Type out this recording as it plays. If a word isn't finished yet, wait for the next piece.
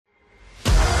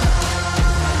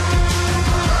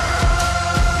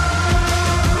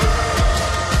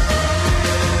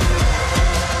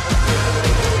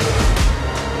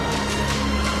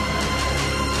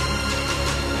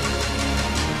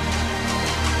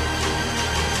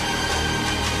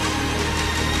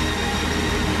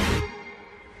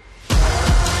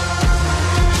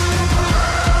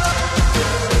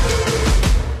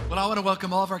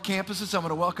welcome all of our campuses. I'm going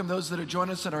to welcome those that are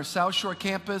joining us at our South Shore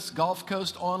campus, Gulf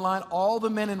Coast Online, all the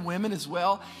men and women as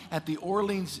well at the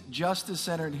Orleans Justice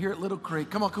Center and here at Little Creek.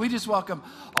 Come on, can we just welcome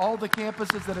all the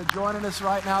campuses that are joining us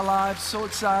right now live? So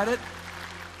excited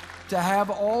to have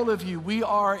all of you. We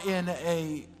are in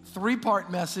a three-part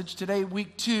message today,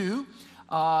 week 2.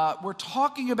 We're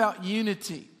talking about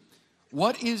unity.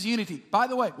 What is unity? By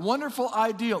the way, wonderful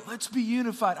ideal. Let's be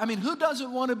unified. I mean, who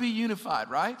doesn't want to be unified,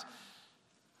 right?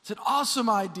 It's an awesome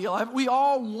ideal. We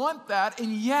all want that,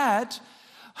 and yet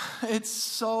it's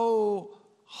so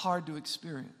hard to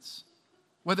experience.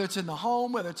 Whether it's in the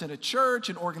home, whether it's in a church,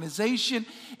 an organization,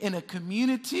 in a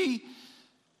community,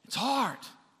 it's hard.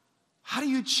 How do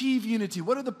you achieve unity?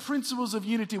 What are the principles of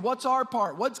unity? What's our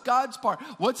part? What's God's part?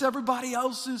 What's everybody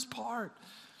else's part?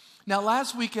 Now,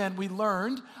 last weekend we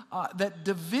learned that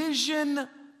division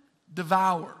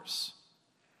devours.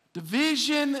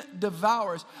 Division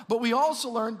devours. But we also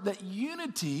learned that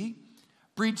unity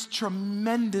breeds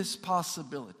tremendous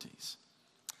possibilities.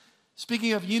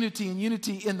 Speaking of unity and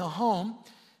unity in the home,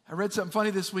 I read something funny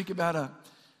this week about a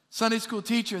Sunday school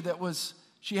teacher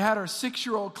she had her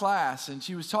 6-year-old class, and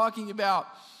she was talking about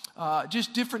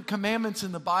just different commandments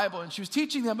in the Bible, and she was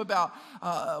teaching them about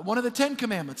one of the 10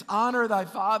 commandments, honor thy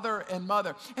father and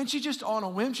mother. And she just, on a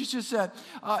whim, she just said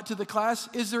to the class,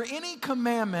 is there any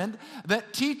commandment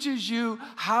that teaches you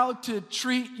how to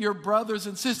treat your brothers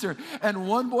and sisters? And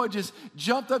one boy just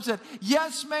jumped up and said,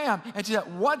 yes, ma'am. And she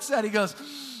said, what's that? He goes,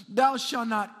 thou shalt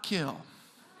not kill.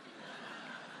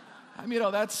 I mean,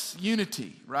 that's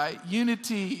unity, right?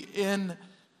 Unity in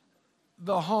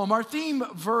the home. Our theme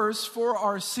verse for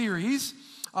our series,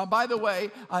 by the way,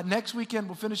 next weekend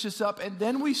we'll finish this up, and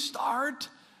then we start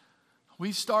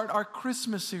our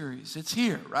Christmas series. It's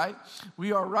here, right?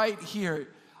 We are right here.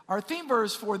 Our theme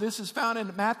verse for this is found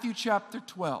in Matthew chapter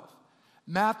 12.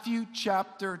 Matthew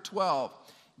chapter 12.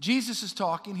 Jesus is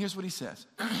talking. Here's what he says.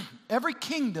 Every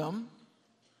kingdom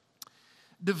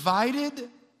divided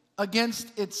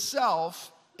against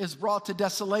itself is brought to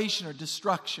desolation or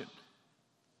destruction.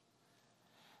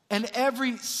 And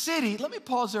every city, let me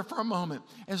pause there for a moment.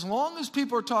 As long as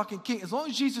people are talking king, as long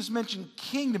as Jesus mentioned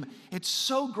kingdom, it's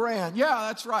so grand. Yeah,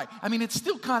 that's right. I mean, it's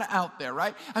still kind of out there,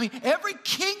 right? I mean, every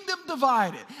kingdom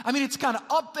divided. I mean, it's kind of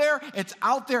up there, it's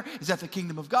out there. Is that the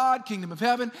kingdom of God, kingdom of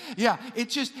heaven? Yeah,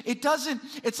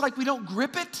 it's like we don't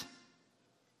grip it.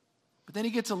 But then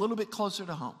he gets a little bit closer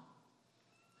to home.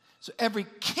 So every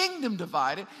kingdom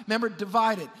divided, remember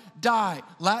divided, die,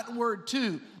 Latin word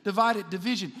two, divided,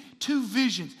 division, two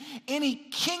visions. Any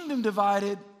kingdom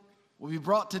divided will be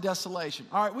brought to desolation.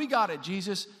 All right, we got it,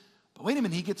 Jesus. But wait a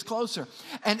minute, he gets closer.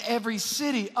 And every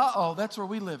city, that's where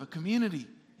we live, a community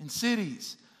in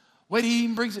cities. Wait, he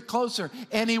even brings it closer.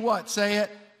 Any what? Say it,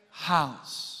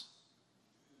 house.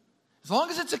 As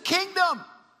long as it's a kingdom,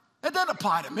 it doesn't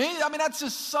apply to me. I mean, that's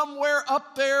just somewhere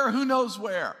up there, who knows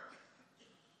where.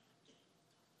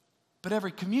 But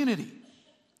every community,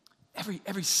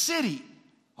 every city,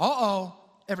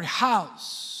 every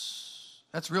house,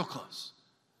 that's real close,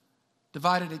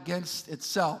 divided against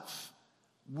itself,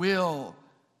 will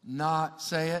not,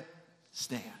 say it,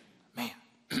 stand. Man.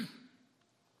 It's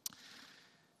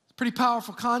a pretty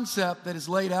powerful concept that is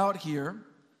laid out here.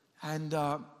 And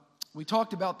we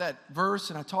talked about that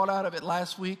verse, and I taught out of it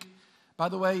last week. By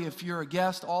the way, if you're a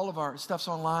guest, all of our stuff's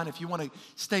online. If you want to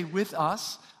stay with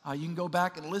us, you can go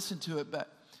back and listen to it.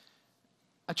 But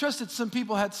I trust that some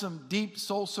people had some deep,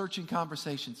 soul-searching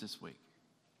conversations this week.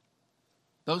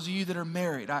 Those of you that are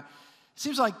married. It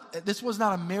seems like this was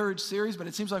not a marriage series, but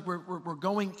it seems like we're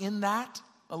going in that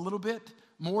a little bit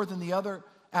more than the other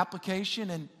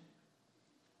application. And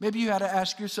maybe you had to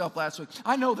ask yourself last week.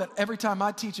 I know that every time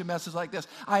I teach a message like this,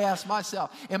 I ask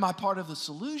myself, am I part of the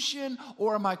solution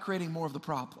or am I creating more of the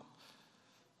problem?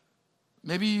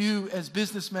 Maybe you, as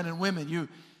businessmen and women, you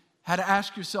had to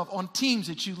ask yourself on teams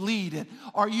that you lead, and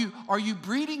are you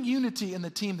breeding unity in the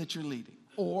team that you're leading?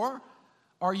 Or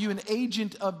are you an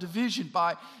agent of division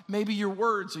by maybe your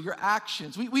words or your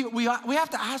actions? We have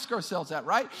to ask ourselves that,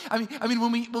 right? I mean,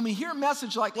 when we hear a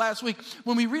message like last week,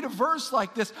 when we read a verse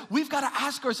like this, we've got to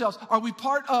ask ourselves: Are we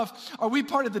part of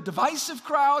the divisive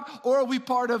crowd, or are we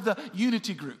part of the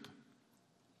unity group?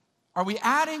 Are we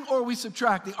adding or are we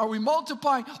subtracting? Are we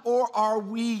multiplying or are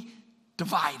we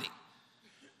dividing?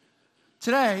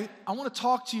 Today, I want to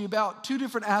talk to you about two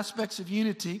different aspects of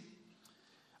unity.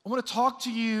 I want to talk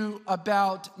to you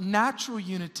about natural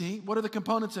unity. What are the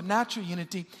components of natural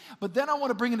unity? But then I want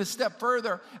to bring it a step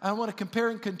further, and I want to compare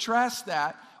and contrast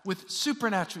that with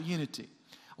supernatural unity.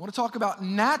 I want to talk about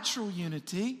natural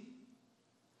unity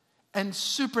and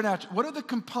supernatural. What are the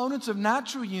components of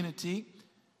natural unity?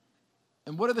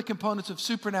 And what are the components of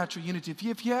supernatural unity?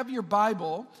 If you have your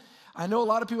Bible, I know a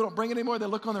lot of people don't bring it anymore. They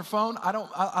look on their phone.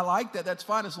 I like that. That's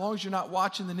fine as long as you're not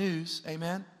watching the news.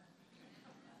 Amen.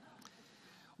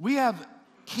 We have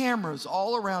cameras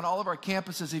all around all of our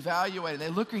campuses evaluating. They're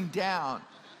looking down.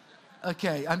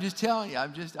 Okay, I'm just telling you.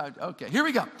 Okay, here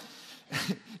we go.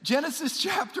 Genesis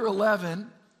chapter 11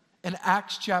 and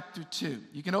Acts chapter 2.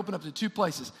 You can open up to two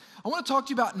places. I want to talk to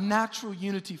you about natural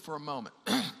unity for a moment.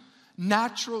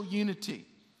 Natural unity.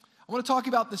 I want to talk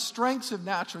about the strengths of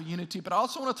natural unity, but I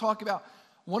also want to talk about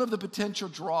one of the potential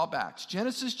drawbacks.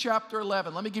 Genesis chapter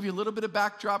 11. Let me give you a little bit of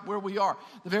backdrop where we are.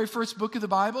 The very first book of the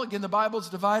Bible. Again, the Bible is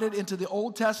divided into the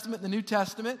Old Testament and the New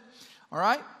Testament. All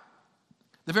right?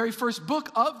 The very first book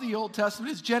of the Old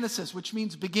Testament is Genesis, which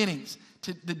means beginnings.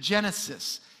 The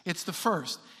Genesis. It's the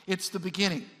first. It's the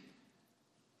beginning.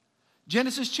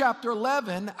 Genesis chapter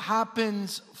 11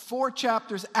 happens 4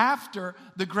 chapters after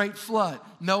the great flood,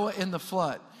 Noah and the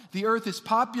flood. The earth is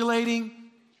populating.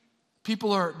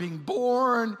 People are being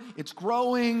born. It's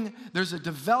growing. There's a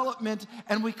development.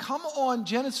 And we come on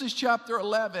Genesis chapter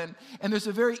 11, and there's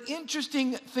a very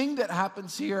interesting thing that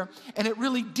happens here, and it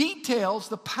really details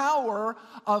the power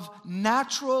of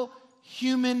natural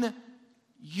human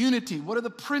unity. What are the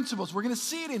principles? We're going to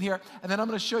see it in here, and then I'm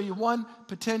going to show you one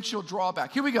potential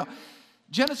drawback. Here we go.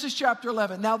 Genesis chapter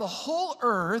 11. Now the whole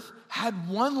earth had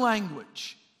one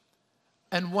language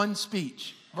and one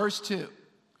speech. Verse 2.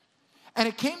 And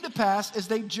it came to pass as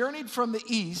they journeyed from the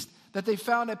east that they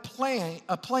found a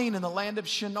plain in the land of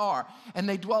Shinar, and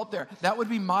they dwelt there. That would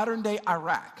be modern day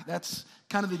Iraq. That's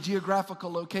kind of the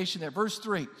geographical location there. Verse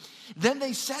 3. Then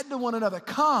they said to one another,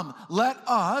 come, let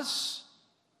us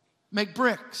make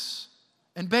bricks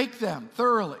and bake them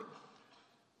thoroughly.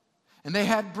 And they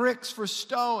had bricks for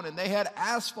stone, and they had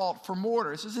asphalt for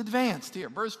mortar. This is advanced here.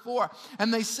 Verse 4.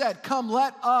 And they said, come,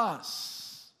 let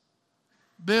us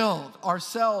build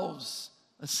ourselves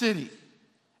a city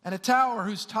and a tower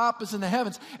whose top is in the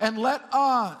heavens, and let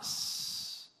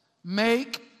us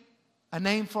make a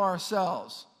name for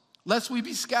ourselves, lest we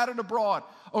be scattered abroad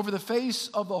over the face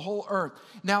of the whole earth.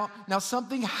 Now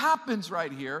something happens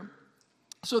right here.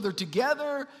 So they're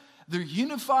together, they're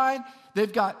unified,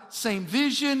 they've got same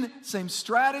vision, same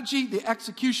strategy, the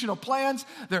executional plans.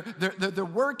 They're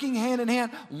working hand in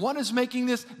hand. One is making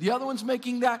this, the other one's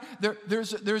making that.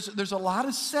 There's a lot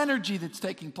of synergy that's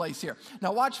taking place here.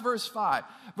 Now watch verse 5.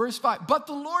 Verse 5, but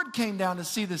the Lord came down to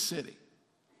see the city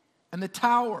and the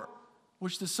tower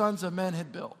which the sons of men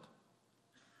had built.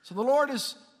 So the Lord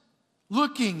is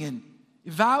looking and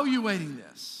evaluating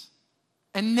this.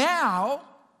 And now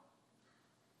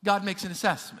God makes an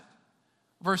assessment.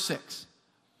 Verse 6.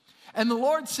 And the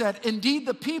Lord said, indeed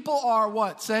the people are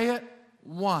what? Say it.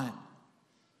 One.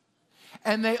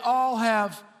 And they all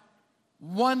have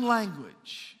one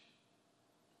language.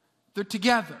 They're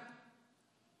together.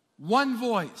 One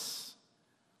voice.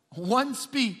 One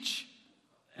speech.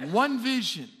 One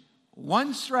vision.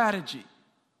 One strategy.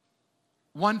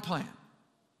 One plan.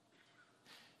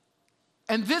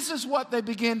 And this is what they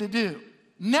began to do.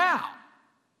 Now,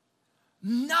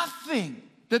 nothing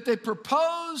that they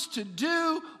propose to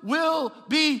do will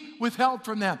be withheld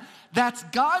from them. That's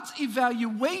God's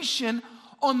evaluation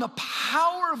on the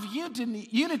power of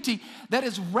unity that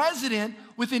is resident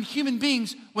within human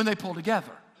beings when they pull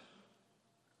together.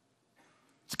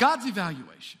 It's God's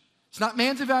evaluation. It's not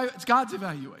man's evaluation, it's God's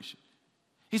evaluation.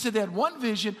 He said they had one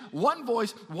vision, one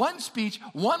voice, one speech,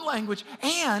 one language,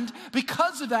 and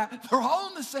because of that, they're all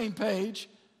on the same page.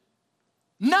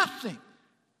 Nothing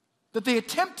that they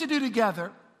attempt to do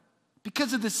together,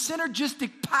 because of the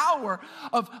synergistic power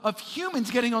of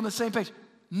humans getting on the same page,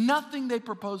 nothing they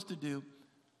propose to do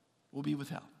will be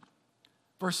withheld.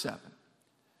 Verse 7.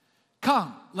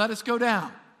 Come, let us go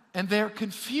down. And they're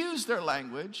confused their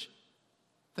language,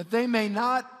 that they may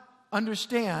not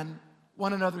understand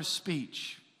one another's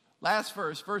speech. Last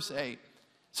verse, verse 8.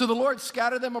 So the Lord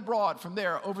scattered them abroad from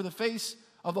there over the face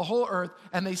of the whole earth,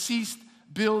 and they ceased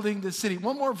building the city.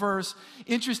 One more verse.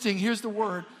 Interesting. Here's the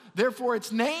word. Therefore,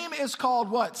 its name is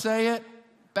called what? Say it.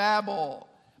 Babel.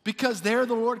 Because there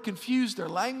the Lord confused their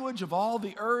language of all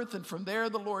the earth, and from there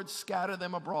the Lord scattered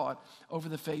them abroad over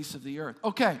the face of the earth.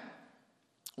 Okay.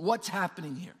 What's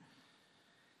happening here?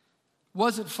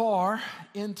 Wasn't far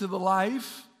into the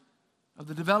life of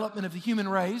the development of the human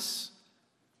race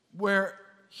where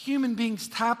human beings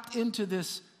tapped into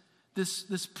this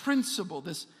principle,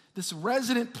 this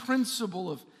resident principle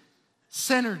of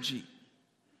synergy,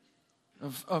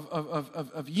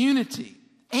 of unity,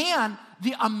 and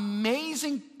the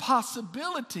amazing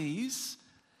possibilities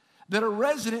that are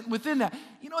resident within that.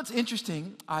 You know what's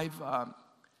interesting? I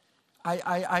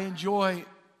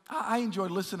I enjoy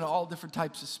listening to all different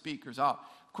types of speakers. Of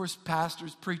course,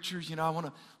 pastors, preachers, I want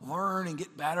to learn and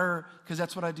get better because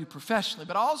that's what I do professionally.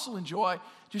 But I also enjoy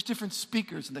just different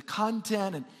speakers and the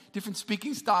content and different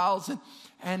speaking styles.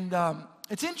 And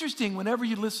it's interesting whenever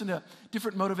you listen to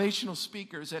different motivational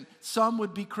speakers, and some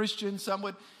would be Christian, some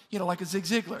would, like a Zig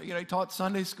Ziglar. He taught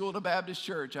Sunday school at a Baptist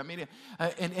church. I mean,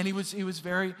 and he was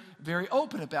very, very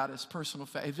open about his personal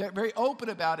faith, very open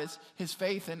about his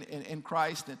faith in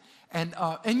Christ,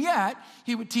 and yet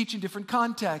he would teach in different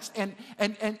contexts, and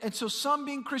so some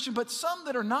being Christian, but some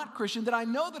that are not Christian, that I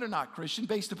know that are not Christian,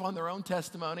 based upon their own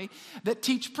testimony, that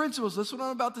teach principles. Listen to what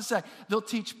I'm about to say. They'll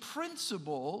teach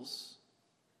principles,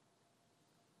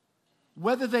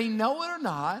 whether they know it or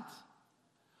not,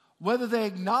 whether they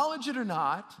acknowledge it or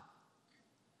not.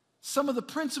 Some of the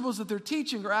principles that they're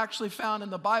teaching are actually found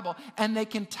in the Bible, and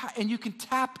you can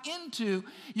tap into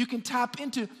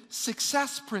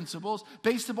success principles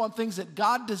based upon things that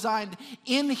God designed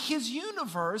in His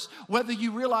universe, whether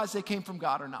you realize they came from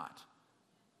God or not.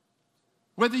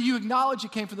 Whether you acknowledge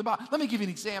it came from the Bible. Let me give you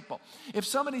an example. If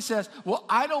somebody says, well,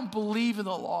 I don't believe in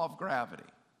the law of gravity.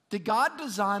 Did God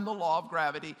design the law of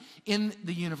gravity in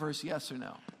the universe, yes or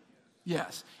no?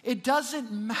 Yes. It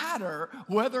doesn't matter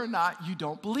whether or not you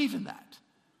don't believe in that.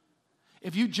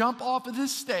 If you jump off of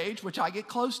this stage, which I get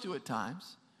close to at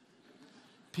times,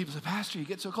 people say, Pastor, you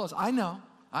get so close. I know.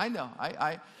 And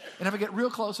if I get real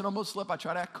close and almost slip, I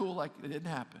try to act cool like it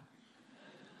didn't happen.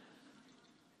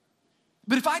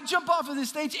 But if I jump off of this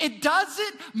stage, it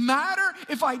doesn't matter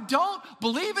if I don't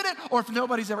believe in it, or if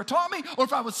nobody's ever taught me, or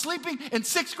if I was sleeping in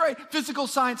 6th grade physical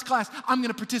science class, I'm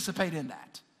going to participate in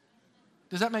that.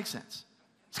 Does that make sense?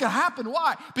 It's going to happen.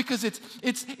 Why? Because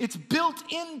it's built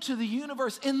into the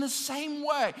universe in the same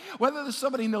way. Whether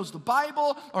somebody knows the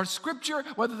Bible or Scripture,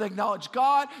 whether they acknowledge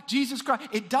God, Jesus Christ,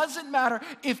 it doesn't matter.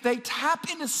 If they tap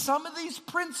into some of these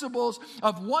principles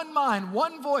of one mind,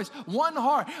 one voice, one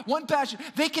heart, one passion,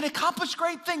 they can accomplish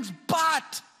great things.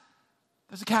 But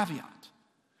there's a caveat.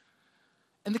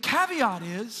 And the caveat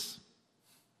is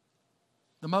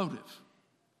the motive.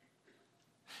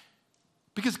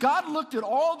 Because God looked at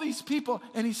all these people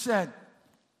and He said,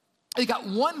 they got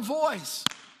one voice.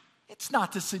 It's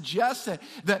not to suggest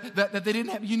that they didn't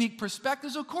have unique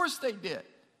perspectives. Of course they did.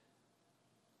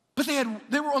 But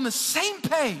they were on the same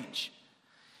page.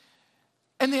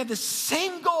 And they had the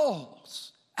same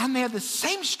goals. And they had the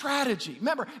same strategy.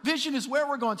 Remember, vision is where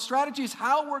we're going. Strategy is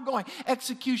how we're going.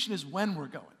 Execution is when we're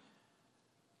going.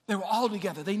 They were all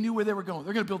together. They knew where they were going.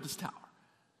 They're going to build this tower.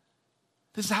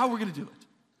 This is how we're going to do it.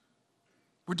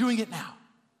 We're doing it now.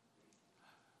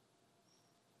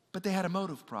 But they had a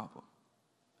motive problem.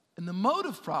 And the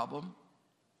motive problem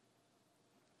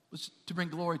was to bring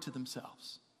glory to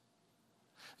themselves.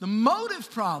 The motive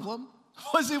problem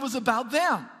was it was about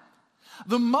them.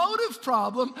 The motive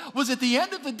problem was at the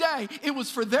end of the day, it was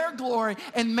for their glory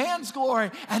and man's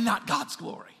glory and not God's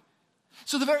glory.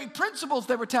 So the very principles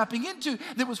they were tapping into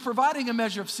that was providing a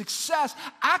measure of success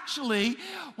actually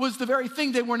was the very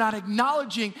thing they were not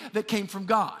acknowledging that came from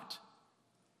God.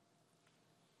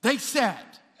 They said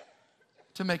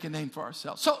to make a name for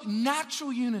ourselves. So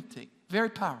natural unity, very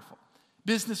powerful.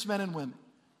 Businessmen and women.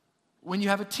 When you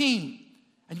have a team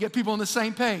and you get people on the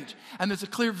same page and there's a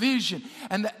clear vision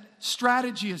and the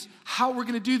strategy is how we're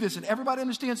going to do this, and everybody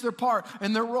understands their part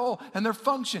and their role and their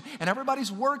function, and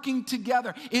everybody's working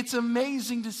together. It's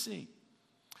amazing to see.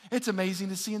 It's amazing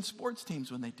to see in sports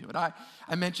teams when they do it. I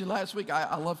mentioned last week,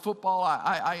 I love football.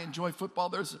 I enjoy football.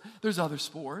 There's other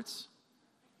sports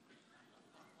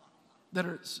that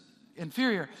are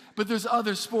inferior, but there's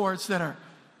other sports that are,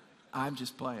 I'm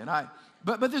just playing.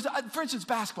 But there's, for instance,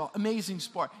 basketball, amazing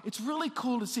sport. It's really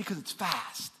cool to see because it's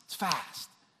fast. It's fast.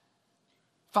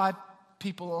 5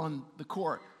 people on the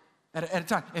court at a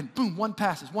time, and boom, one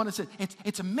passes, one assists.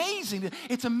 It's amazing.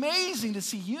 It's amazing to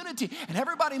see unity, and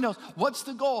everybody knows what's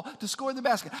the goal to score the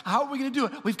basket. How are we going to do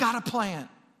it? We've got a plan.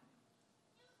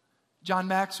 John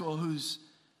Maxwell, who's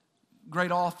a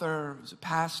great author, who's a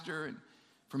pastor, and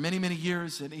for many, many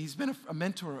years, and he's been a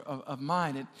mentor of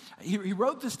mine, and he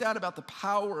wrote this down about the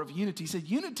power of unity. He said,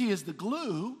 unity is the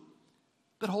glue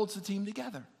that holds the team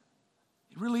together.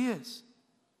 It really is.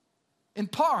 In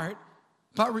part,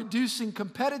 by reducing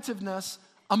competitiveness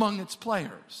among its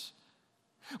players.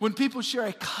 When people share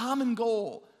a common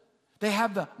goal, they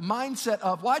have the mindset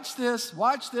of, watch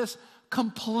this,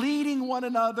 completing one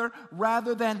another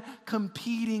rather than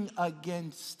competing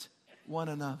against one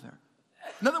another.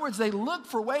 In other words, they look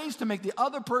for ways to make the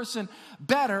other person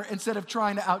better instead of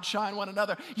trying to outshine one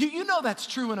another. You know that's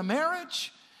true in a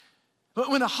marriage. But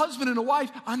when a husband and a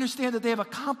wife understand that they have a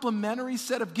complementary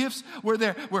set of gifts where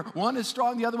one is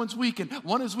strong, the other one's weak, and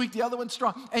one is weak, the other one's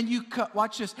strong, and you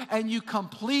watch this, and you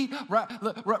complete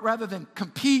rather than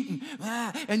compete,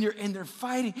 and they're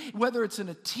fighting, whether it's in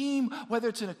a team, whether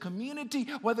it's in a community,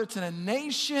 whether it's in a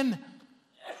nation.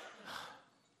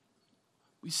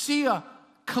 We see a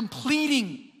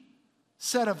completing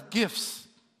set of gifts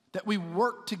that we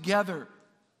work together,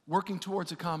 working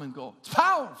towards a common goal. It's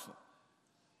powerful.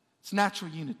 It's natural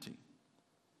unity.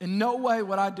 In no way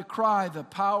would I decry the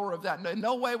power of that. In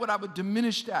no way would I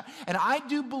diminish that. And I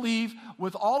do believe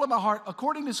with all of my heart,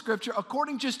 according to Scripture,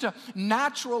 according just to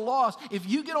natural laws, if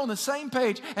you get on the same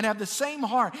page and have the same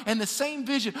heart and the same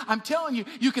vision, I'm telling you,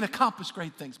 you can accomplish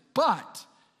great things. But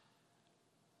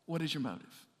what is your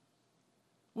motive?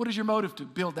 What is your motive to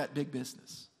build that big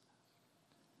business?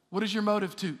 What is your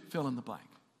motive to fill in the blank?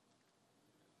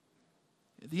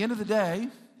 At the end of the day,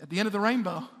 at the end of the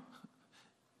rainbow,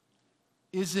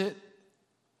 is it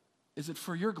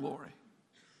for your glory?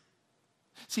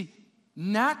 See,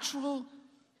 natural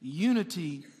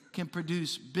unity can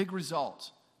produce big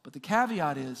results, but the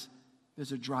caveat is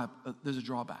there's a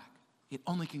drawback. It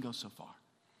only can go so far.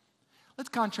 Let's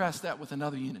contrast that with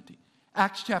another unity.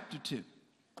 Acts chapter 2.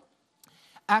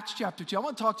 Acts chapter 2. I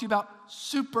want to talk to you about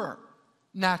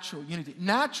supernatural unity.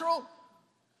 Natural,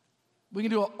 we can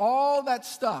do all that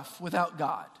stuff without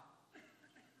God.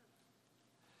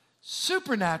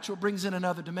 Supernatural brings in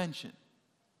another dimension.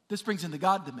 This brings in the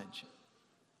God dimension.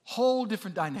 Whole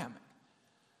different dynamic.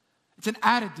 It's an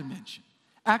added dimension.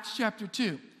 Acts chapter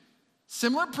 2.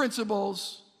 Similar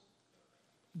principles,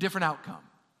 different outcome.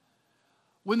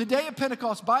 When the day of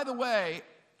Pentecost, by the way,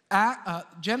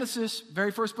 Genesis,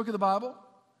 very first book of the Bible.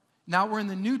 Now we're in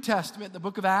the New Testament, the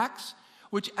book of Acts,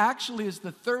 which actually is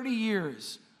the 30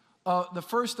 years, the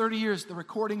first 30 years, the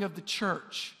recording of the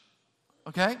church.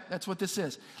 Okay? That's what this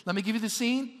is. Let me give you the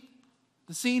scene.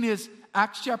 The scene is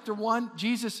Acts chapter 1.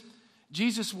 Jesus,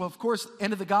 well, of course,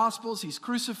 end of the Gospels. He's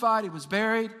crucified. He was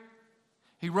buried.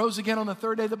 He rose again on the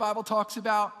third day, the Bible talks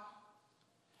about.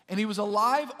 And he was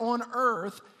alive on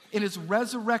earth in his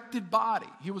resurrected body.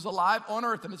 He was alive on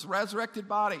earth in his resurrected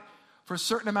body for a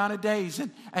certain amount of days.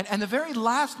 And the very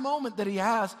last moment that he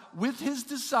has with his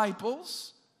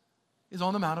disciples is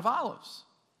on the Mount of Olives.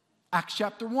 Acts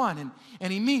chapter 1,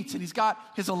 and he meets, and he's got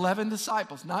his 11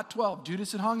 disciples, not 12.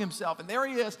 Judas had hung himself, and there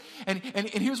he is. And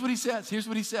here's what he says.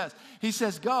 He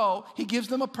says, go. He gives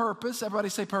them a purpose. Everybody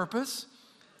say purpose.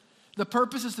 The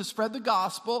purpose is to spread the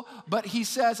gospel, but he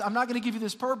says, I'm not going to give you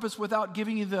this purpose without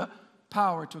giving you the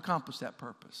power to accomplish that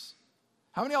purpose.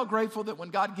 How many of y'all grateful that when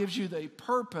God gives you the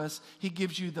purpose, he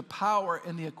gives you the power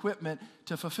and the equipment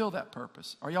to fulfill that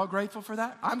purpose? Are y'all grateful for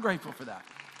that? I'm grateful for that.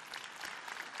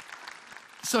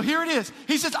 So here it is.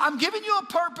 He says, I'm giving you a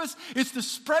purpose. It's to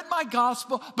spread my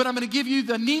gospel, but I'm going to give you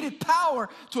the needed power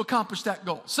to accomplish that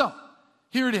goal. So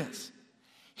here it is.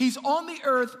 He's on the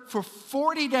earth for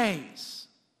 40 days.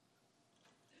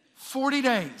 40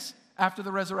 days after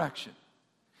the resurrection.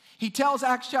 He tells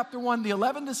Acts chapter 1, the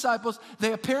 11 disciples,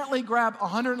 they apparently grab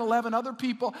 111 other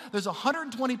people. There's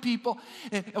 120 people,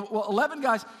 11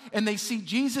 guys, and they see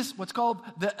Jesus, what's called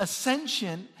the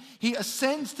ascension. He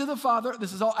ascends to the Father.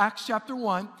 This is all Acts chapter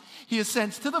 1. He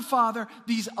ascends to the Father.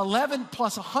 These 11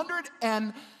 plus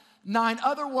 109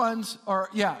 other ones, or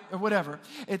whatever.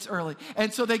 It's early.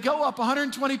 And so they go up,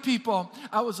 120 people.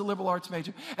 I was a liberal arts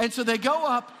major. And so they go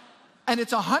up, and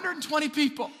it's 120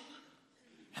 people.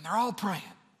 And they're all praying.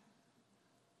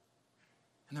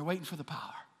 And they're waiting for the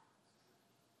power.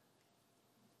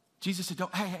 Jesus said,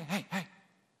 hey,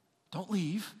 don't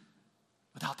leave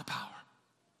without the power.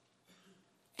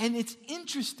 And it's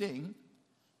interesting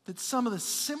that some of the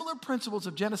similar principles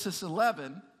of Genesis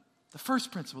 11, the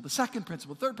first principle, the second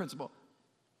principle, third principle,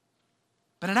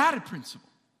 but an added principle,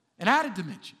 an added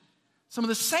dimension, some of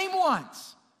the same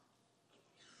ones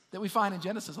that we find in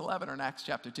Genesis 11 or in Acts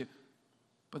chapter 2.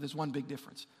 But there's one big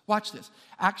difference. Watch this.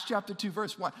 Acts chapter 2,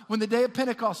 verse 1. When the day of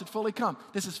Pentecost had fully come,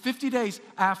 this is 50 days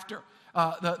after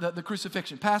the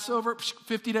crucifixion. Passover,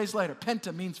 50 days later.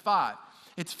 Penta means 5.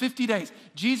 It's 50 days.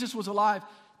 Jesus was alive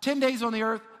 10 days on the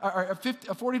earth, or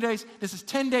 40 days. This is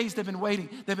 10 days they've been waiting.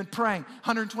 They've been praying.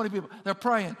 120 people. They're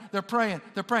praying.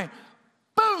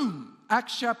 Boom!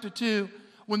 Acts chapter 2.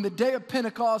 When the day of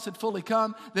Pentecost had fully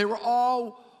come, they were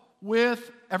all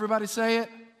with, everybody say it,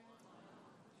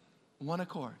 one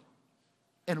accord,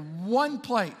 in one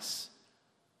place.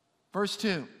 Verse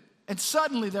 2, and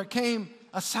suddenly there came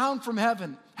a sound from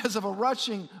heaven as of a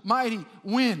rushing mighty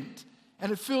wind,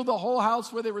 and it filled the whole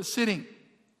house where they were sitting.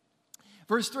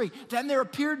 Verse 3, then there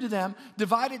appeared to them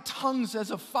divided tongues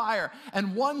as of fire,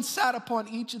 and one sat upon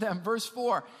each of them. Verse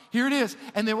 4, here it is.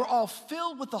 And they were all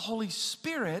filled with the Holy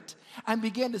Spirit and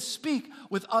began to speak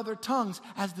with other tongues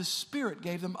as the Spirit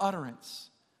gave them utterance.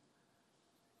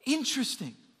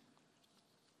 Interesting.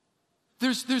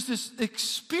 There's this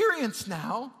experience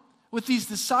now with these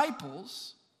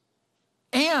disciples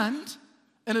and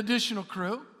an additional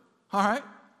crew, all right?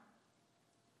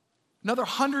 Another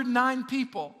 109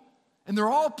 people. And they're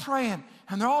all praying,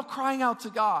 and they're all crying out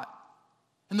to God.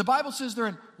 And the Bible says they're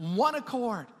in one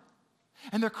accord.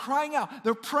 And they're crying out.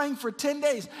 They're praying for 10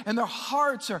 days, and their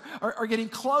hearts are getting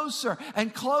closer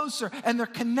and closer, and they're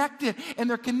connected, and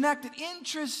they're connected.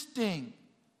 Interesting.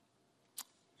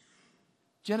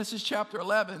 Genesis chapter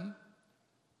 11,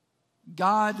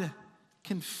 God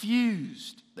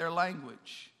confused their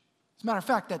language. As a matter of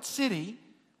fact, that city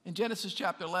in Genesis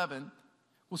chapter 11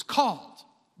 was called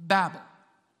Babel.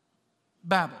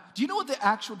 Babel. Do you know what the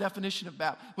actual definition of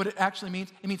Babel, what it actually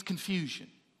means? It means confusion.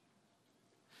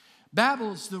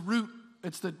 Babel is the root,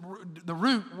 it's the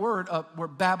root word of where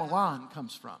Babylon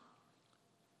comes from.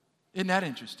 Isn't that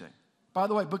interesting? By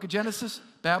the way, book of Genesis,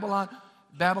 Babylon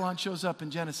shows up in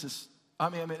Genesis,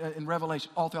 in Revelation,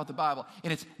 all throughout the Bible,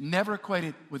 and it's never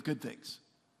equated with good things.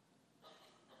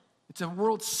 It's a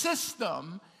world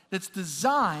system that's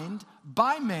designed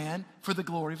by man for the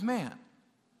glory of man.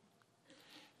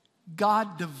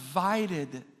 God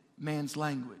divided man's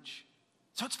language.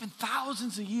 So it's been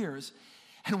thousands of years.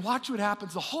 And watch what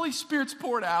happens. The Holy Spirit's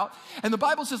poured out. And the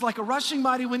Bible says like a rushing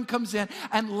mighty wind comes in.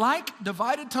 And like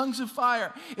divided tongues of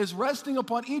fire is resting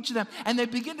upon each of them. And they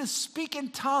begin to speak in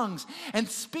tongues and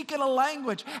speak in a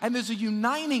language. And there's a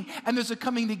uniting and there's a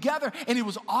coming together. And it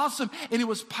was awesome and it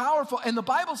was powerful. And the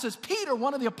Bible says Peter,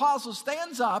 one of the apostles,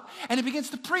 stands up and he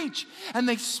begins to preach. And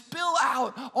they spill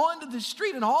out onto the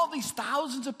street. And all these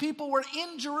thousands of people were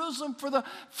in Jerusalem for the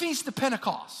Feast of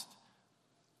Pentecost.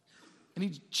 And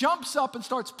he jumps up and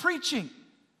starts preaching.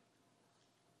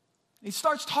 He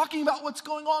starts talking about what's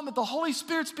going on, that the Holy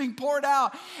Spirit's being poured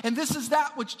out. And this is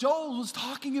that which Joel was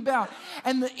talking about.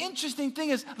 And the interesting thing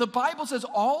is, the Bible says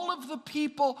all of the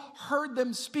people heard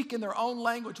them speak in their own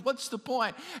language. What's the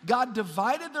point? God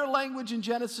divided their language in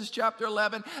Genesis chapter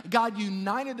 11. God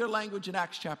united their language in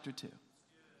Acts chapter 2.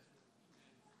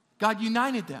 God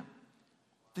united them.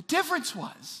 The difference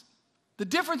was,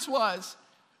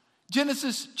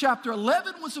 Genesis chapter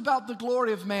 11 was about the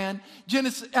glory of man.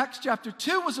 Acts chapter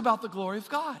 2 was about the glory of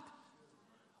God.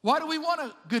 Why do we want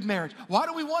a good marriage? Why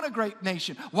do we want a great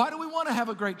nation? Why do we want to have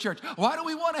a great church? Why do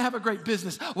we want to have a great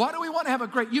business? Why do we want to have a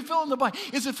great, you fill in the blank.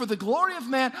 Is it for the glory of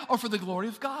man or for the glory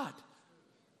of God?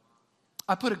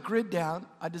 I put a grid down.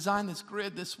 I designed this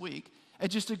grid this week.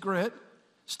 It's just a grid.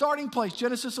 Starting place,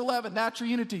 Genesis 11, natural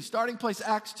unity. Starting place,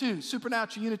 Acts 2,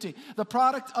 supernatural unity. The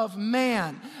product of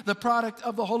man, the product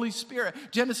of the Holy Spirit.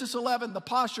 Genesis 11, the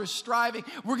posture is striving.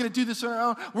 We're going to do this on our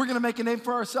own. We're going to make a name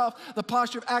for ourselves. The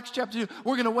posture of Acts chapter 2,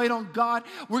 we're going to wait on God.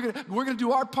 We're going to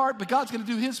do our part, but God's going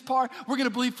to do his part. We're going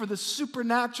to believe for the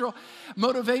supernatural.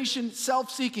 Motivation,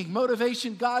 self-seeking.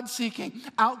 Motivation, God-seeking.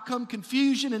 Outcome,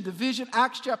 confusion and division.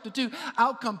 Acts chapter 2,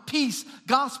 outcome, peace,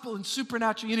 gospel, and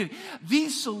supernatural unity. The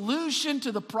solution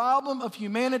to the problem of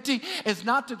humanity is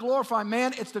not to glorify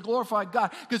man, it's to glorify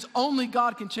God, because only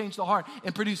God can change the heart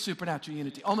and produce supernatural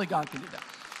unity. Only God can do that.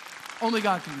 Only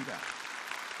God can do that.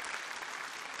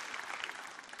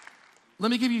 Let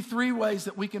me give you 3 ways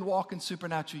that we can walk in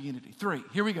supernatural unity. 3.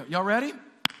 Here we go. Y'all ready?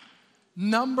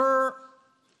 Number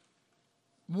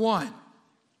 1,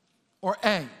 or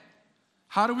A.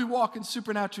 How do we walk in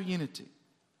supernatural unity?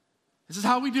 This is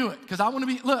how we do it. Because I want to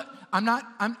be, look, I'm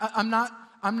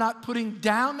not putting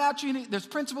down natural unity. There's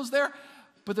principles there,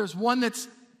 but there's one that's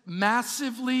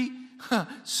massively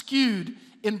skewed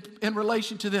in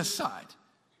relation to this side.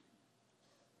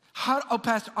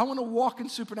 Pastor, I want to walk in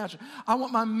supernatural. I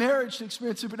want my marriage to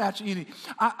experience supernatural unity.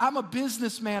 I'm a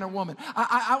businessman or woman.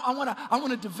 I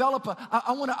want to develop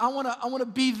I want to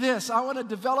be this. I want to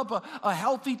develop a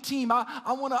healthy team. I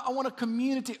want a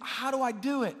community. How do I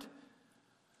do it?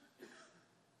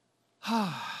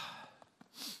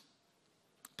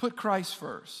 Put Christ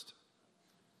first.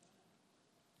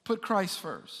 Put Christ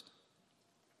first.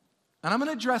 And I'm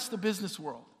going to address the business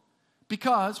world.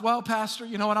 Because, well, Pastor,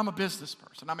 you know what? I'm a business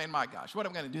person. I mean, my gosh, what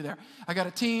am I going to do there? I got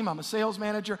a team. I'm a sales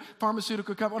manager,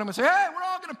 pharmaceutical company. What am I going to say? Hey, we're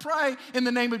all going to pray in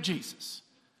the name of Jesus.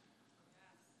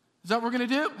 Is that what we're going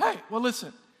to do? Hey, well,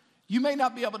 listen. You may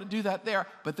not be able to do that there,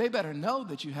 but they better know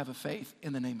that you have a faith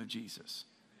in the name of Jesus.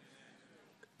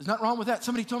 There's nothing wrong with that.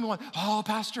 Somebody told me one, oh,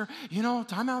 Pastor,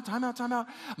 time out.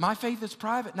 My faith is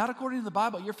private. Not according to the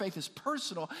Bible. Your faith is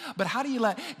personal. But how do you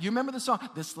remember the song?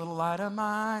 This little light of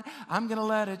mine, I'm going to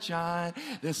let it shine.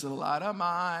 This little light of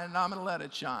mine, I'm going to let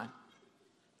it shine.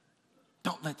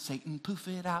 Don't let Satan poof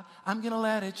it out. I'm going to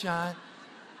let it shine.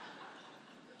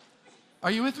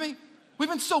 Are you with me? We've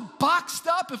been so boxed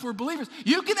up if we're believers.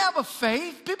 You can have a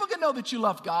faith. People can know that you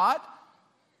love God.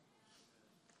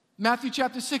 Matthew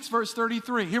chapter 6, verse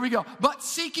 33. Here we go. But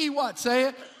seek ye what? Say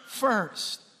it.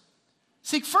 First.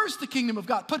 Seek first the kingdom of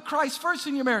God. Put Christ first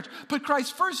in your marriage. Put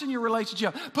Christ first in your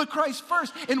relationship. Put Christ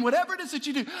first in whatever it is that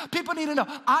you do. People need to know,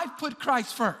 I've put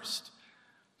Christ first.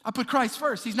 I put Christ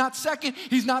first. He's not second.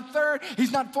 He's not third.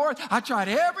 He's not fourth. I tried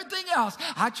everything else.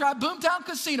 I tried Boomtown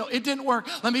Casino. It didn't work.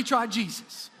 Let me try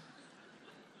Jesus.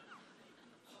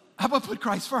 How about put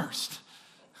Christ first?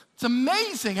 It's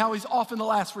amazing how he's often the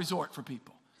last resort for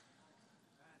people.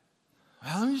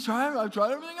 Well, let me try it. I've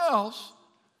tried everything else.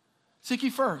 Seek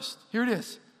ye first. Here it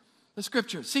is. The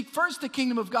scripture. Seek first the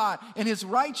kingdom of God and his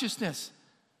righteousness,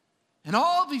 and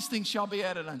all these things shall be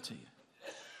added unto you.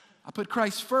 I put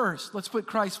Christ first. Let's put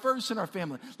Christ first in our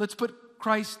family. Let's put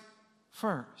Christ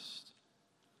first.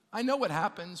 I know what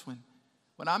happens when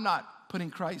I'm not putting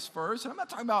Christ first. And I'm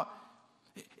not talking about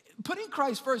putting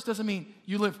Christ first doesn't mean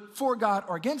you live for God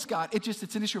or against God.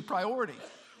 It's an issue of priority.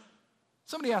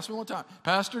 Somebody asked me one time,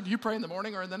 Pastor, do you pray in the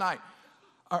morning or in the night?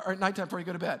 Or at nighttime before you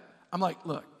go to bed? I'm like,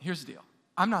 look, here's the deal.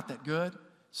 I'm not that good.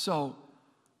 So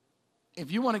if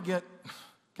you want to get,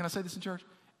 can I say this in church?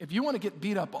 If you want to get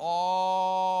beat up all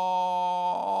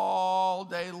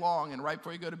day long and right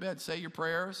before you go to bed, say your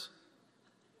prayers,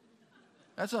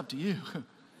 that's up to you.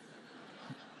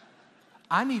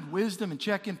 I need wisdom and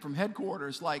check in from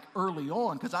headquarters like early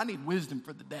on because I need wisdom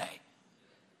for the day.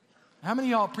 How many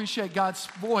of y'all appreciate God's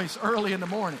voice early in the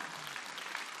morning?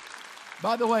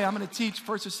 By the way, I'm going to teach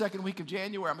first or second week of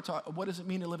January. I'm going to talk, what does it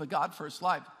mean to live a God-first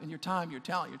life in your time, your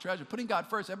talent, your treasure? Putting God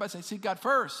first. Everybody say, seek God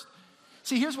first.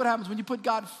 See, here's what happens. When you put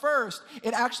God first,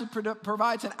 it actually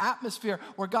provides an atmosphere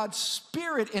where God's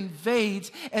Spirit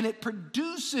invades and it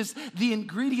produces the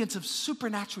ingredients of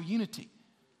supernatural unity.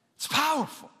 It's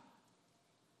powerful.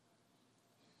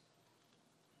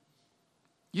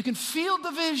 You can feel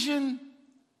division.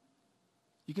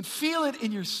 You can feel it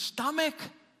in your stomach.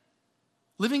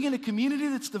 Living in a community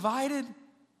that's divided,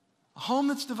 a home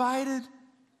that's divided.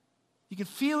 You can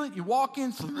feel it. You walk in,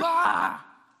 it's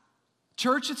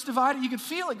church that's divided. You can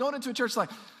feel it going into a church like,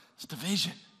 it's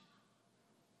division.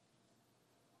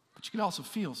 But you can also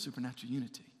feel supernatural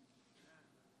unity.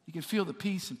 You can feel the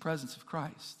peace and presence of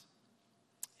Christ.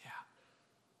 Yeah.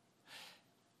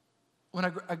 When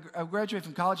I graduated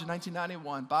from college in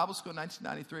 1991, Bible school in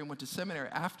 1993, and went to seminary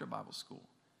after Bible school.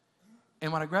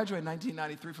 And when I graduated in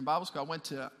 1993 from Bible school,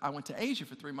 I went to Asia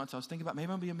for 3 months. I was thinking about maybe I'm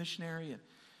going to be a missionary.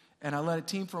 And I led a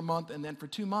team for a month. And then for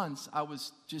 2 months, I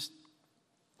was just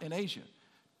in Asia,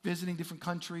 visiting different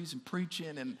countries and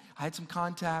preaching. And I had some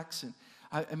contacts. And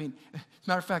I mean, as a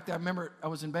matter of fact, I remember I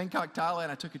was in Bangkok,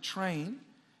 Thailand. I took a train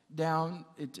down.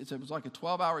 It was like a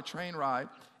 12-hour train ride.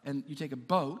 And you take a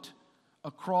boat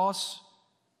across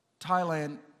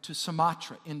Thailand to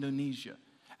Sumatra, Indonesia.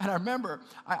 And I remember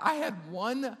I had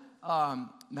one...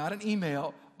 not an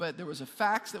email, but there was a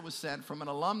fax that was sent from an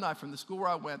alumni from the school where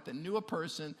I went that knew a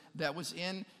person that was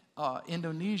in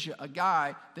Indonesia, a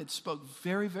guy that spoke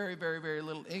very, very, very, very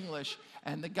little English.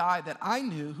 And the guy that I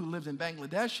knew who lived in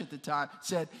Bangladesh at the time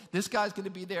said, this guy's going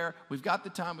to be there. We've got the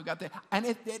time. We've got the...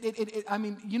 And I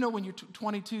mean, you know, when you're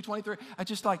 22, 23, I'm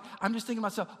just thinking to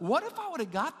myself, what if I would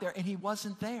have got there and he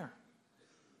wasn't there?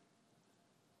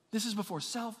 This is before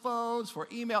cell phones, before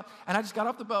email. And I just got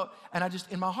off the boat, and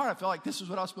in my heart, I felt like this is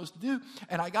what I was supposed to do.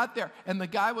 And I got there, and the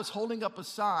guy was holding up a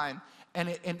sign, and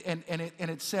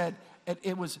it said,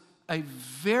 it was a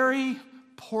very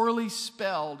poorly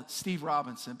spelled Steve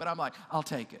Robinson. But I'm like, I'll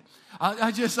take it.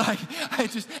 I just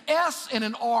S and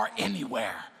an R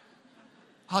anywhere.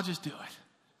 I'll just do it.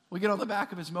 We get on the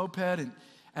back of his moped,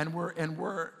 and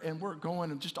we're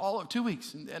going just all of 2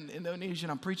 weeks in Indonesia,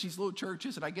 and I'm preaching these little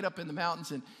churches, and I get up in the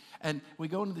mountains, and we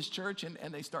go into this church,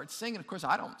 and they start singing. Of course,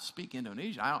 I don't speak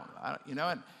Indonesian. I don't you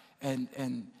know,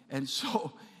 and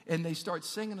so they start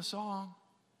singing a song.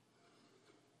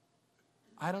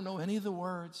 I don't know any of the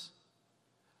words,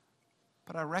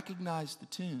 but I recognize the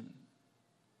tune.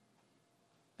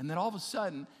 And then all of a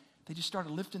sudden, they just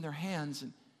started lifting their hands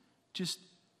and just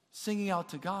singing out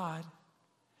to God.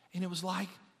 And it was like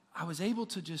I was able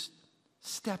to just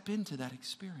step into that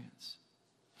experience.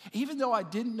 Even though I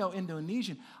didn't know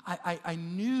Indonesian, I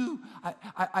knew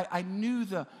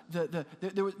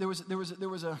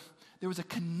there was a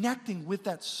connecting with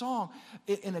that song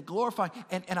in a glorifying,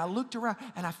 and I looked around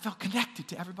and I felt connected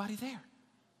to everybody there.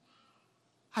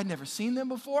 I'd never seen them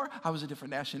before. I was a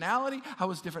different nationality. I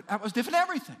was different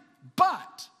everything.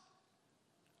 But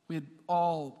we had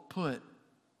all put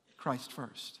Christ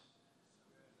first.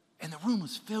 And the room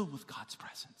was filled with God's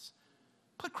presence.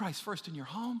 Put Christ first in your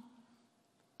home.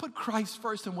 Put Christ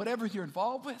first in whatever you're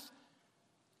involved with.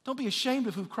 Don't be ashamed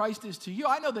of who Christ is to you.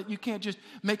 I know that you can't just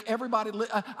make everybody,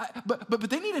 but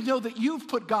they need to know that you've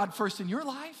put God first in your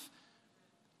life.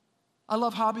 I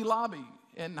love Hobby Lobby.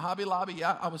 And Hobby Lobby,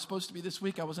 I was supposed to be this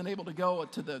week. I wasn't able to go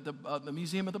to the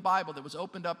Museum of the Bible that was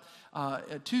opened up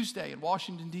Tuesday in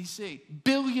Washington, D.C. $1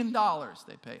 billion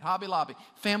they paid. Hobby Lobby,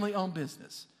 family-owned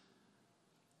business.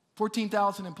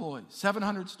 14,000 employees,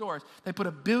 700 stores. They put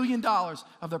 $1 billion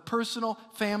of their personal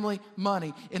family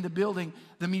money into building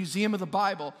the Museum of the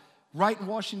Bible right in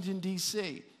Washington,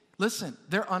 D.C. Listen,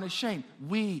 they're unashamed.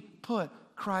 We put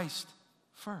Christ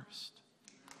first.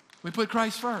 We put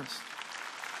Christ first.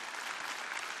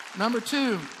 Number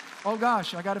two, oh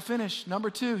gosh, I got to finish. Number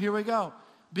two, here we go.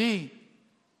 B,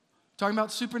 talking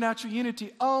about supernatural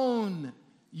unity. Own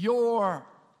your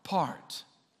part.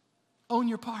 Own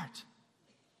your part.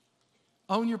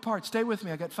 Own your part. Stay with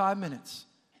me. I got 5 minutes.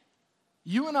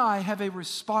 You and I have a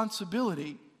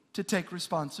responsibility to take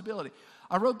responsibility.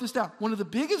 I wrote this down. One of the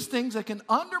biggest things that can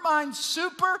undermine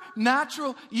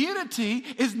supernatural unity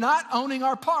is not owning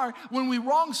our part when we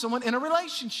wrong someone in a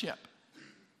relationship.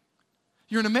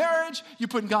 You're in a marriage, you're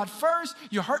putting God first,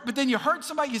 you hurt, but then you hurt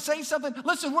somebody, you say something.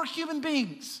 Listen, we're human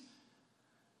beings.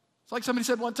 It's like somebody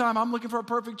said one time, I'm looking for a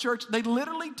perfect church. They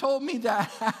literally told me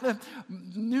that at a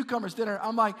newcomers dinner.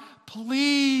 I'm like,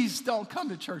 please don't come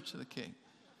to Church of the King.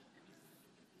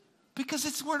 Because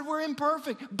it's where we're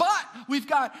imperfect. But we've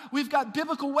got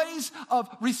biblical ways of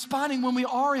responding when we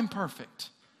are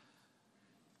imperfect.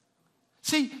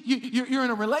 See, you're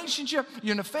in a relationship,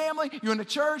 you're in a family, you're in a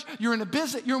church, you're in a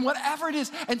business, you're in whatever it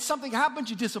is, and something happens,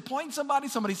 you disappoint somebody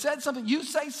said something, you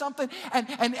say something,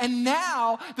 and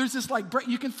now there's this like break,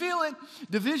 you can feel it,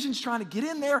 division's trying to get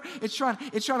in there, it's trying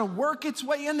to work its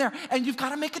way in there, and you've got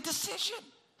to make a decision.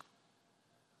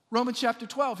 Romans chapter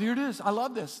 12, here it is, I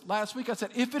love this. Last week I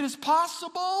said, if it is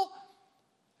possible,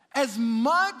 as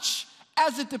much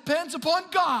as it depends upon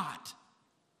God.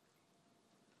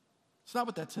 It's not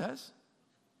what that says.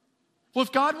 Well,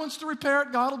 if God wants to repair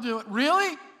it, God will do it.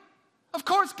 Really? Of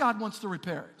course God wants to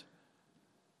repair it.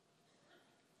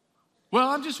 Well,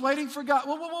 I'm just waiting for God.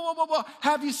 Whoa.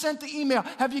 Have you sent the email?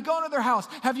 Have you gone to their house?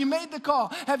 Have you made the call?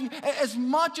 As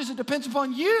much as it depends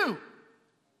upon you,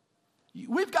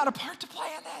 we've got a part to play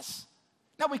in this.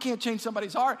 Now, we can't change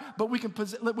somebody's heart, but we can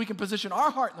position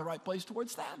our heart in the right place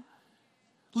towards them.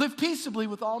 Live peaceably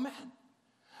with all men.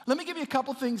 Let me give you a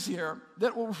couple things here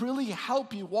that will really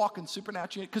help you walk in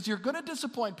supernatural, because you're going to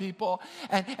disappoint people,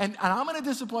 and I'm going to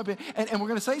disappoint people, and we're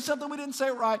going to say something we didn't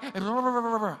say right, and blah, blah, blah,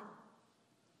 blah, blah.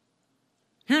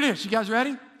 Here it is. You guys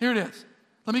ready? Here it is.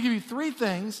 Let me give you 3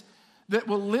 things that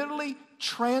will literally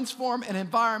transform an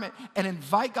environment and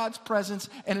invite God's presence,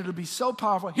 and it'll be so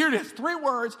powerful. Here it is. 3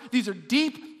 words. These are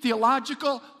deep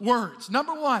theological words.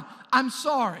 Number 1, I'm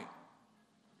sorry.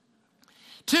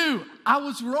 2, I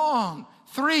was wrong.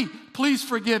 3, please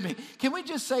forgive me. Can we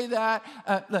just say that?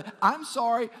 I'm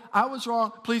sorry, I was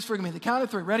wrong, please forgive me. The count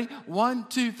of 3, ready? 1,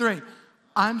 2, 3.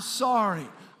 I'm sorry,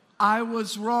 I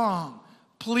was wrong,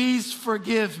 please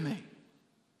forgive me.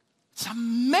 It's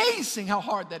amazing how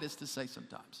hard that is to say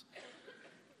sometimes.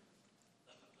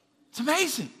 It's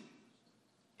amazing.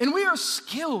 And we are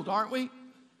skilled, aren't we?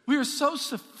 We are so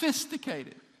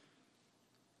sophisticated.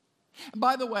 And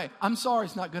by the way, I'm sorry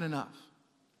is not good enough.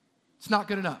 It's not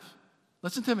good enough.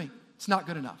 Listen to me. It's not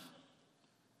good enough.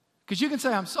 Because you can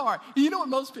say, I'm sorry. You know what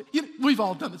most people, we've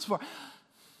all done this before.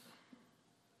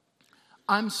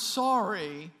 I'm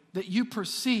sorry that you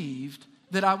perceived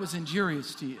that I was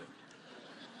injurious to you.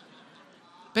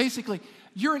 Basically,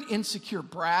 you're an insecure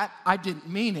brat. I didn't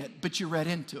mean it, but you read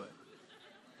into it.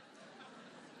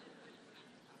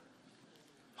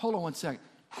 Hold on one second.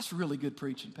 That's really good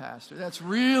preaching, Pastor. That's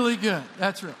really good.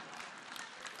 That's real.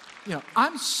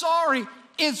 I'm sorry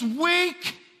is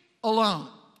weak alone.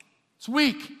 It's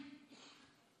weak.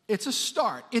 It's a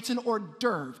start. It's an hors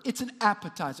d'oeuvre. It's an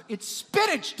appetizer. It's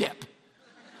spinach dip.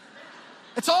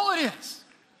 It's all it is.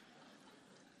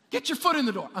 Get your foot in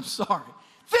the door. I'm sorry.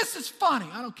 This is funny.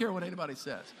 I don't care what anybody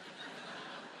says.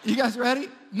 You guys ready?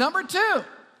 Number 2.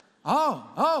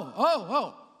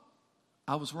 Oh.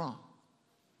 I was wrong.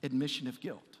 Admission of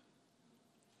guilt.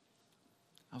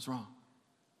 I was wrong.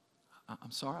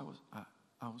 I'm sorry,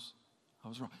 I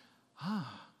was wrong.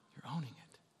 You're owning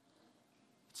it.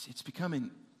 It's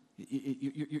becoming,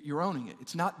 you're owning it.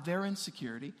 It's not their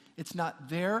insecurity. It's not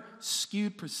their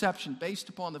skewed perception based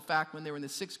upon the fact when they were in the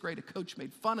 6th grade, a coach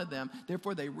made fun of them.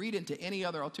 Therefore, they read into any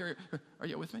other ulterior. Are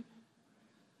you with me?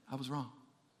 I was wrong.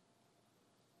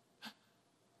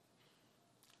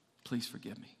 Please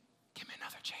forgive me. Give me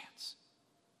another chance.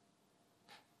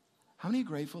 How many are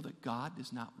grateful that God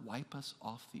does not wipe us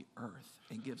off the earth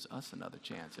and gives us another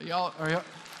chance? Are y'all?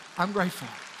 I'm grateful.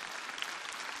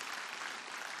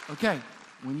 Okay,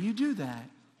 when you do that,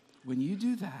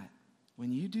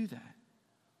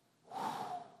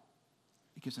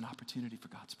 it gives an opportunity for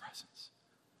God's presence.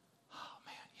 Oh,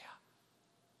 man, yeah.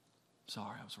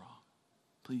 Sorry, I was wrong.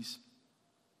 Please,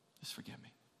 just forgive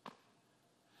me.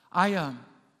 I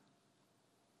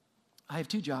have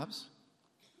 2 jobs.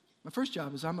 My first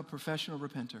job is I'm a professional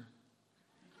repenter.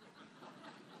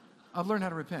 I've learned how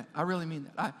to repent. I really mean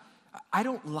that. I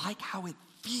don't like how it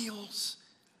feels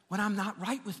when I'm not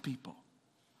right with people.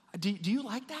 Do you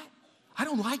like that? I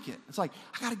don't like it. It's like,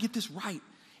 I got to get this right.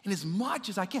 And as much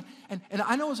as I can. And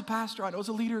I know as a pastor, I know as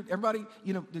a leader, everybody,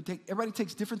 everybody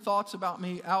takes different thoughts about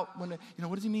me out when,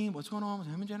 what does he mean? What's going on with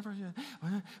him and Jennifer?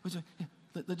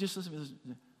 Just listen.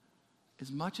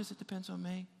 As much as it depends on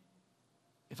me,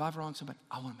 if I've wronged somebody,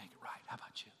 I want to make it right. How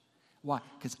about you? Why?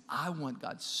 Because I want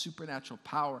God's supernatural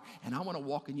power, and I want to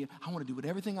walk in you. I want to do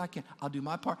everything I can. I'll do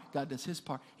my part. God does his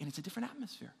part, and it's a different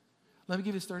atmosphere. Let me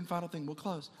give you this third and final thing. We'll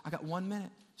close. I got 1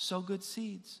 minute. Sow good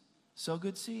seeds. Sow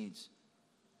good seeds.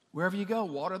 Wherever you go,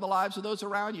 water the lives of those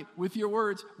around you with your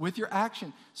words, with your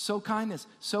action. Sow kindness,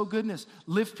 sow goodness,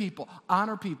 lift people,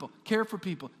 honor people, care for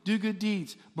people, do good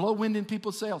deeds, blow wind in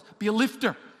people's sails. Be a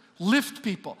lifter. Lift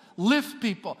people, lift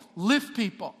people, lift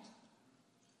people.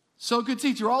 Sow good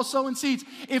seeds. You're all sowing seeds.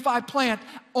 If I plant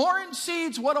orange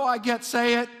seeds, what do I get?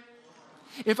 Say it.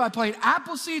 If I plant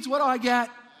apple seeds, what do I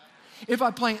get? If I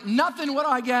plant nothing, what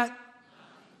do I get?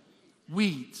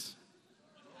 Weeds.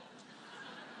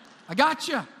 I got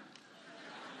you.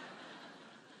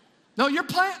 No, you're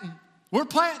planting. We're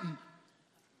planting.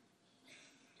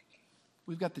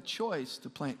 We've got the choice to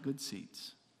plant good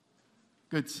seeds.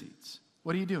 Good seeds.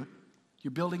 What are you doing?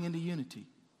 You're building into unity.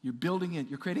 You're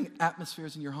creating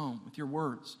atmospheres in your home with your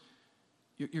words.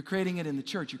 You're creating it in the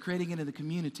church. You're creating it in the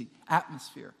community.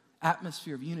 Atmosphere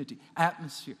of unity.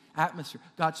 Atmosphere.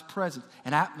 God's presence,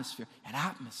 an atmosphere.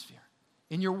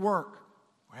 In your work,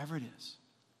 wherever it is.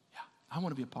 Yeah, I want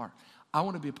to be a part. I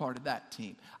want to be a part of that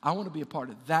team. I want to be a part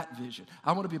of that vision.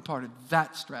 I want to be a part of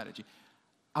that strategy.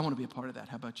 I want to be a part of that.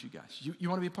 How about you guys? You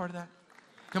want to be a part of that?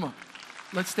 Come on.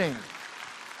 Let's stand.